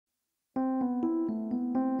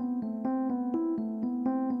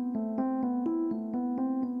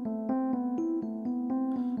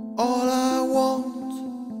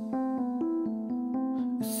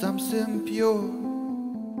something pure,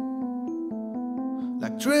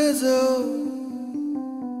 like drizzle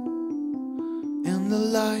in the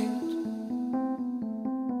light.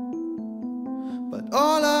 But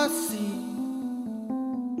all I see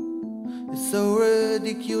is so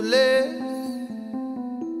ridiculous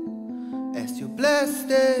as your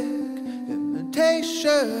plastic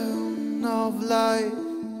imitation of life.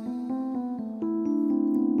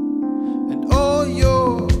 And all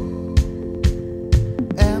your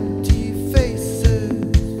empty faces,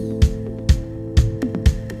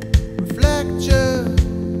 reflections,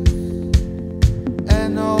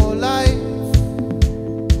 and no lights.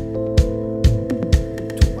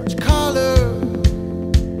 Too much color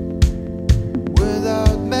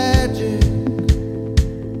without magic.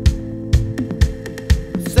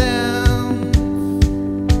 Sense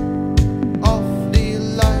of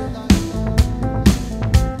delight.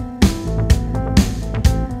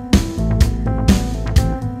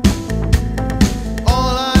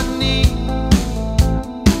 All I need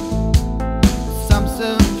is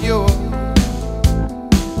something pure,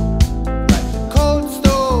 like the cold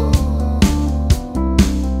stove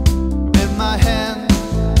in my hand.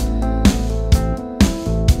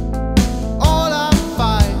 All I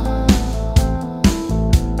find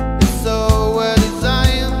is so well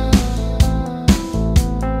designed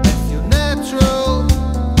as your natural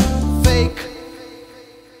fake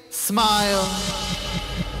smile.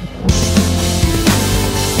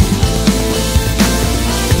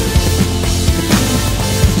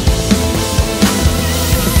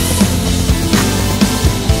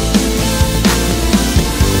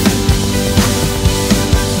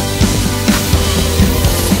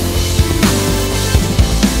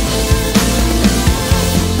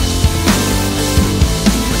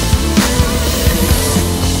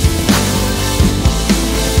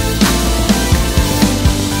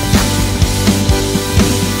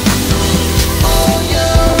 All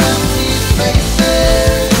your empty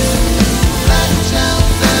spaces, black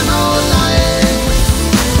chance and all lights.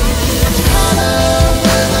 Much color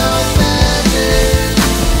without magic.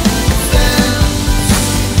 Sense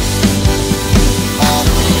of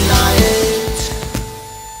delight.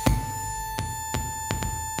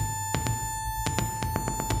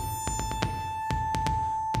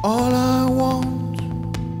 All I want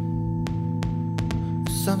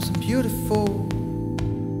is something beautiful,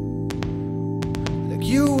 like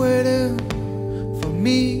you waiting for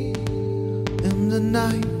me in the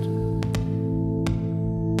night.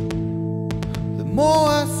 The more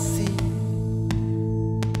I see,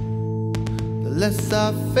 the less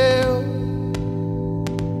I feel.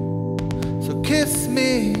 So kiss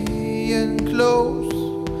me and close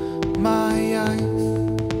my eyes.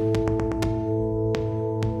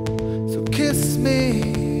 So kiss me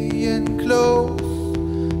and close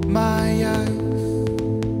my eyes.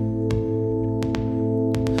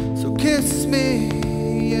 So kiss me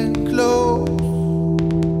and close